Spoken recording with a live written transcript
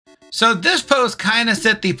So this post kind of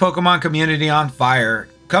set the Pokemon community on fire.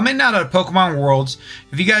 Coming out of Pokemon Worlds,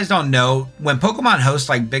 if you guys don't know, when Pokemon hosts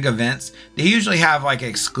like big events, they usually have like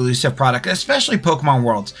exclusive product, especially Pokemon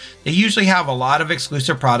Worlds. They usually have a lot of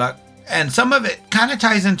exclusive product, and some of it kind of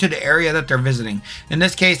ties into the area that they're visiting. In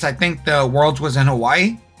this case, I think the Worlds was in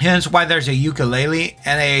Hawaii, hence why there's a ukulele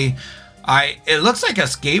and it looks like a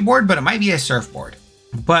skateboard, but it might be a surfboard.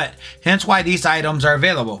 But hence why these items are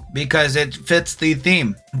available, because it fits the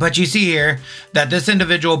theme. But you see here that this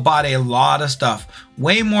individual bought a lot of stuff,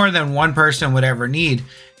 way more than one person would ever need.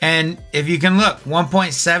 And if you can look,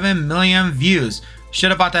 1.7 million views. Should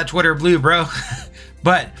have bought that Twitter blue, bro.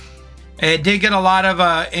 But it did get a lot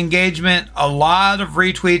of engagement, a lot of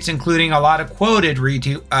retweets, including a lot of quoted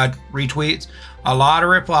retweets, a lot of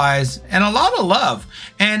replies, and a lot of love.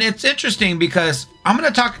 And it's interesting because I'm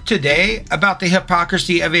going to talk today about the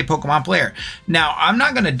hypocrisy of a Pokemon player. Now, I'm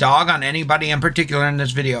not going to dog on anybody in particular in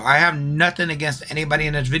this video. I have nothing against anybody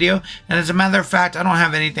in this video. And as a matter of fact, I don't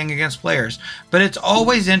have anything against players. But it's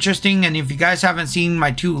always interesting. And if you guys haven't seen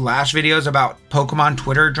my 2 last videos about Pokemon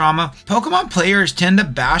Twitter drama, Pokemon players tend to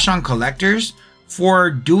bash on collectors for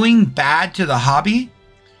doing bad to the hobby,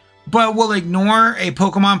 but will ignore a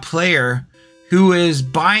Pokemon player who is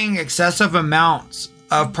buying excessive amounts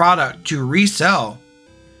of product to resell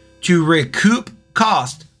to recoup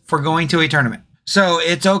cost for going to a tournament. So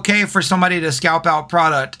it's okay for somebody to scalp out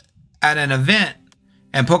product at an event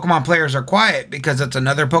and Pokemon players are quiet because it's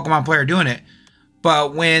another Pokemon player doing it.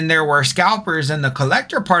 But when there were scalpers in the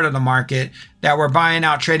collector part of the market that were buying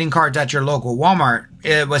out trading cards at your local Walmart,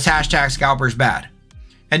 it was hashtag scalpers bad.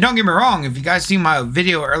 And don't get me wrong, if you guys seen my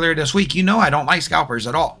video earlier this week, you know I don't like scalpers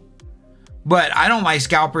at all. But I don't like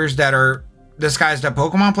scalpers that are disguised as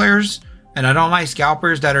Pokemon players, and I don't like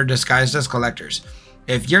scalpers that are disguised as collectors.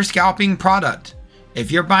 If you're scalping product,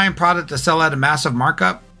 if you're buying product to sell at a massive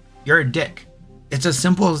markup, you're a dick. It's as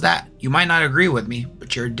simple as that. You might not agree with me,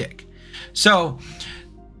 but you're a dick. So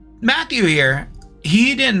Matthew here,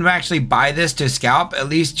 he didn't actually buy this to scalp, at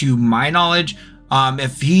least to my knowledge.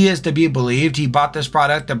 If he is to be believed, he bought this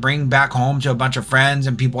product to bring back home to a bunch of friends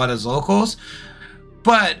and people at his locals.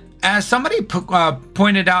 But as somebody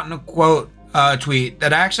pointed out in a quote tweet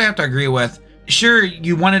that I actually have to agree with, sure,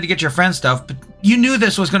 you wanted to get your friends stuff, but you knew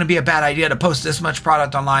this was going to be a bad idea to post this much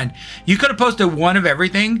product online. You could have posted one of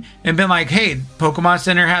everything and been like, hey, Pokemon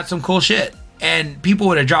Center had some cool shit. And people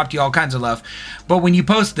would have dropped you all kinds of love. But when you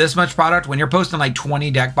post this much product, when you're posting like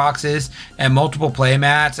 20 deck boxes and multiple play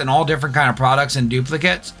mats and all different kind of products and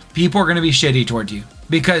duplicates, people are going to be shitty towards you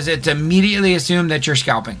because it's immediately assumed that you're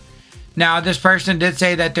scalping. Now, this person did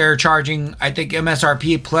say that they're charging, I think,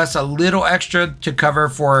 MSRP plus a little extra to cover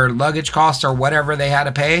for luggage costs or whatever they had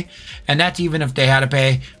to pay. And that's even if they had to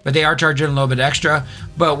pay, but they are charging a little bit extra.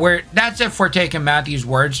 But that's if we're taking Matthew's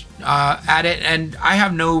words at it. And I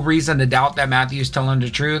have no reason to doubt that Matthew's telling the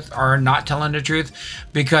truth or not telling the truth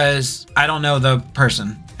because I don't know the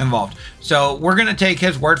person involved. So we're going to take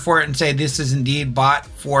his word for it and say this is indeed bought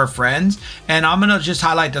for friends. And I'm going to just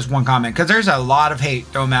highlight this one comment because there's a lot of hate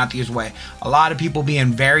thrown Matthew's way. A lot of people being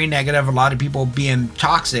very negative, a lot of people being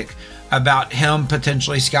toxic about him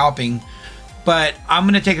potentially scalping. But I'm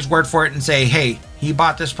going to take his word for it and say, hey, he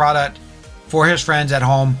bought this product for his friends at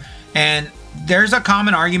home. And there's a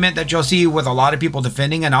common argument that you'll see with a lot of people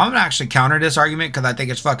defending, and I'm gonna actually counter this argument because I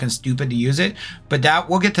think it's fucking stupid to use it, but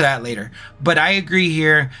we'll get to that later. But I agree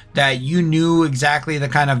here that you knew exactly the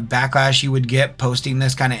kind of backlash you would get posting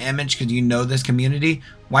this kind of image because you know this community.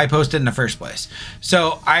 Why post it in the first place?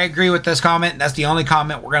 So I agree with this comment. That's the only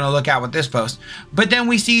comment we're gonna look at with this post. But then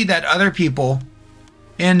we see that other people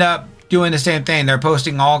end up doing the same thing. They're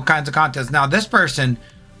posting all kinds of contents. Now this person,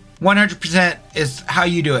 100% is how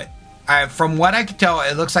you do it. From what I could tell,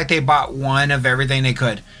 it looks like they bought one of everything they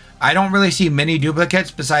could. I don't really see many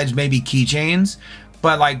duplicates besides maybe keychains,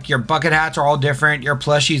 but like your bucket hats are all different. Your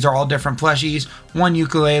plushies are all different plushies. One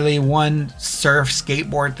ukulele, one surf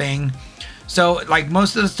skateboard thing. So like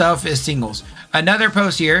most of the stuff is singles. Another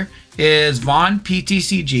post here is Vaughn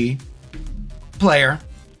PTCG player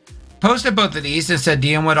posted both of these and said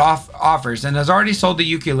DM what offers and has already sold the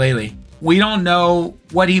ukulele. We don't know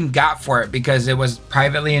what he got for it because it was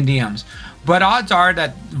privately in DMs. But odds are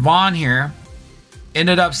that Vaughn here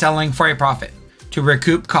ended up selling for a profit to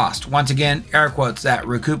recoup cost. Once again, air quotes that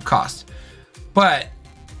recoup cost. But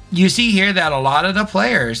you see here that a lot of the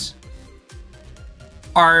players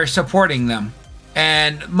are supporting them.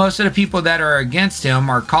 And most of the people that are against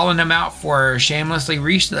him are calling him out for shamelessly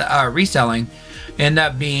reselling end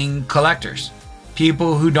up being collectors.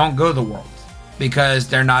 People who don't go to the world because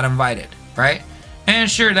they're not invited, right? And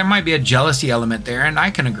sure, there might be a jealousy element there, and I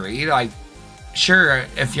can agree. Like, sure,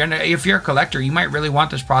 if you're a collector, you might really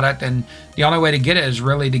want this product, and the only way to get it is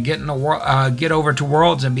really to get in the world, get over to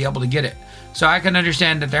Worlds and be able to get it. So I can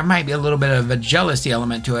understand that there might be a little bit of a jealousy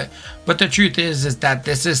element to it, but the truth is that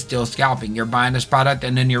this is still scalping. You're buying this product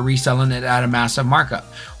and then you're reselling it at a massive markup.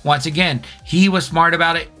 Once again, he was smart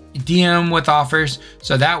about it. DM with offers,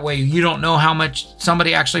 so that way you don't know how much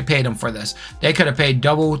somebody actually paid him for this. They could have paid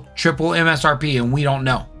double, triple MSRP, and we don't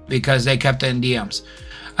know because they kept it in DMs.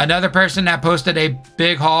 Another person that posted a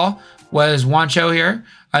big haul was Wancho here.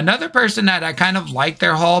 Another person that I kind of like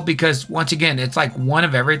their haul because, once again, it's like one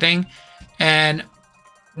of everything and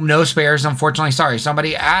no spares, unfortunately. Sorry,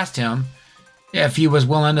 somebody asked him if he was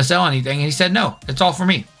willing to sell anything, and he said no, it's all for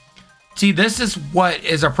me. See, this is what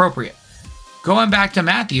is appropriate. Going back to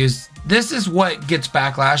Matthews, this is what gets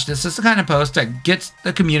backlash. This is the kind of post that gets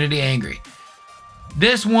the community angry.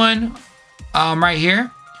 This one right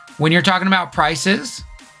here, when you're talking about prices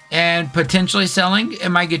and potentially selling, it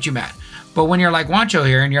might get you mad. But when you're like Wancho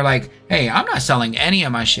here and you're like, hey, I'm not selling any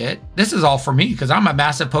of my shit. This is all for me because I'm a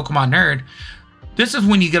massive Pokemon nerd. This is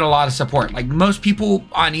when you get a lot of support. Like most people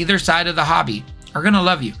on either side of the hobby are going to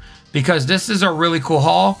love you because this is a really cool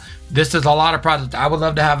haul. This is a lot of product I would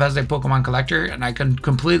love to have as a Pokemon collector, and I can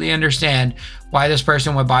completely understand why this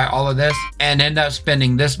person would buy all of this and end up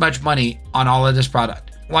spending this much money on all of this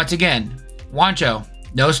product. Once again, Wancho,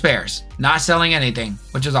 no spares, not selling anything,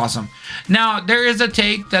 which is awesome. Now, there is a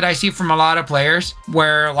take that I see from a lot of players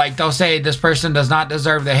where like they'll say this person does not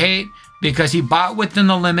deserve the hate because he bought within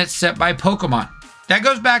the limits set by Pokemon. That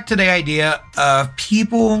goes back to the idea of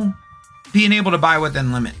people being able to buy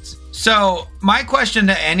within limits. So my question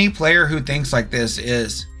to any player who thinks like this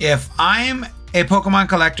is, if I'm a Pokemon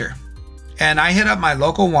collector and I hit up my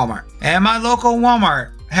local Walmart and my local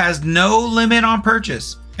Walmart has no limit on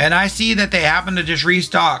purchase and I see that they happen to just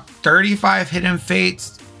restock 35 Hidden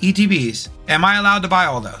Fates ETBs, am I allowed to buy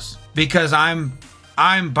all those? Because I'm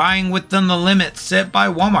buying within the limits set by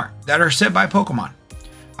Walmart that are set by Pokemon.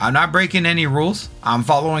 I'm not breaking any rules. I'm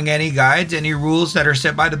following any guides, any rules that are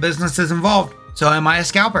set by the businesses involved. So am I a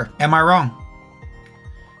scalper? Am I wrong?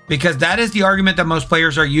 Because that is the argument that most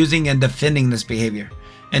players are using in defending this behavior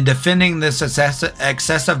and defending this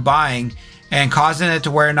excessive buying and causing it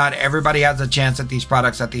to where not everybody has a chance at these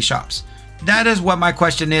products at these shops. That is what my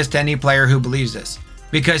question is to any player who believes this.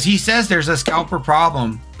 Because he says there's a scalper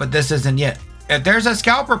problem, but this isn't it. If there's a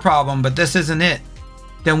scalper problem, but this isn't it,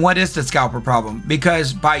 then what is the scalper problem?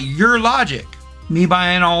 Because by your logic, me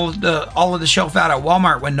buying all of the shelf out at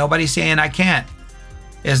Walmart when nobody's saying I can't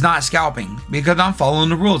is not scalping because I'm following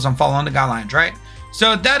the rules. I'm following the guidelines, right?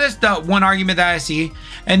 So that is the one argument that I see.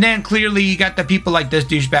 And then clearly you got the people like this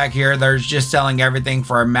douchebag here. They're just selling everything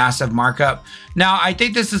for a massive markup. Now, I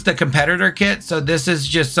think this is the competitor kit. So this is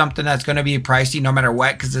just something that's going to be pricey no matter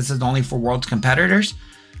what because this is only for World's competitors.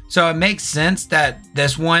 So it makes sense that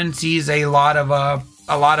this one sees a lot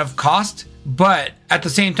of cost. But at the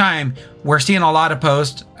same time, we're seeing a lot of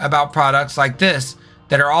posts about products like this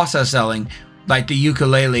that are also selling, like the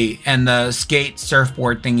ukulele and the skate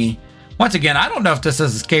surfboard thingy. Once again, I don't know if this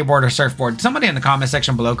is a skateboard or surfboard. Somebody in the comment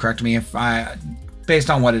section below correct me if based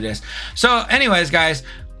on what it is. So anyways, guys,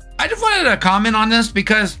 I just wanted to comment on this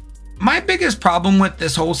because my biggest problem with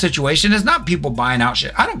this whole situation is not people buying out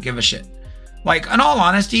shit. I don't give a shit. Like, in all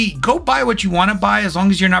honesty, go buy what you want to buy as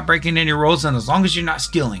long as you're not breaking any rules and as long as you're not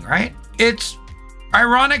stealing, right? It's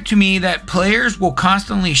ironic to me that players will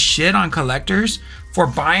constantly shit on collectors for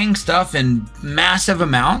buying stuff in massive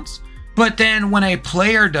amounts, but then when a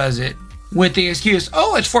player does it with the excuse,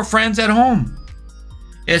 oh, it's for friends at home,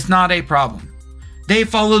 it's not a problem. They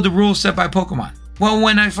follow the rules set by Pokemon. Well,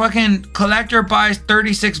 when a fucking collector buys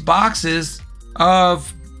 36 boxes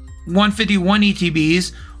of 151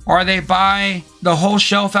 ETBs, or they buy the whole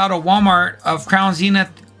shelf out of Walmart of Crown Zenith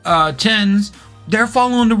 10s, they're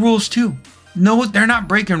following the rules too. No, they're not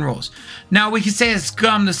breaking rules. Now, we can say it's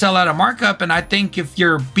scum to sell at a markup, and I think if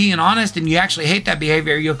you're being honest and you actually hate that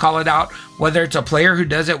behavior, you'll call it out, whether it's a player who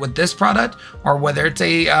does it with this product or whether it's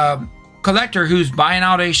a collector who's buying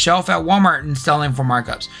out a shelf at Walmart and selling for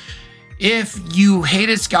markups. If you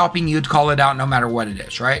hated scalping, you'd call it out no matter what it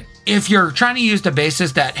is, right? If you're trying to use the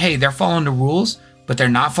basis that, hey, they're following the rules, but they're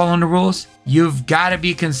not following the rules, you've got to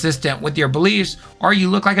be consistent with your beliefs or you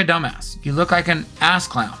look like a dumbass. You look like an ass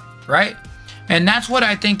clown, right? And that's what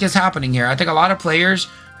I think is happening here. I think a lot of players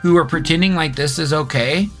who are pretending like this is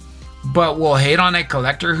okay, but will hate on a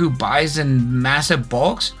collector who buys in massive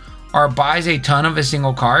bulks or buys a ton of a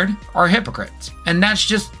single card are hypocrites. And that's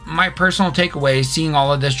just my personal takeaway seeing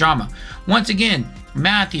all of this drama. Once again,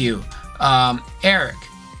 Matthew, Eric,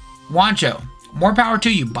 Wancho, more power to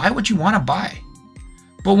you. Buy what you want to buy.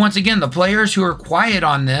 But once again, the players who are quiet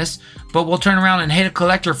on this, but will turn around and hate a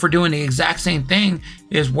collector for doing the exact same thing,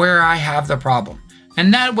 is where I have the problem.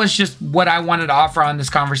 And that was just what I wanted to offer on this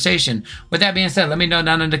conversation. With that being said, let me know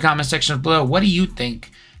down in the comment section below. What do you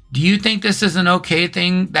think? Do you think this is an okay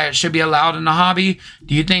thing that should be allowed in the hobby?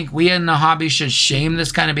 Do you think we in the hobby should shame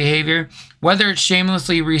this kind of behavior? Whether it's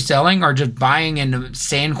shamelessly reselling or just buying in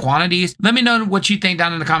insane quantities, let me know what you think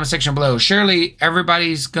down in the comment section below. Surely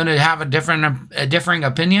everybody's going to have a differing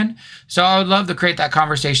opinion. So I would love to create that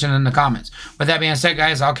conversation in the comments. With that being said,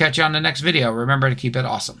 guys, I'll catch you on the next video. Remember to keep it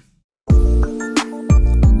awesome.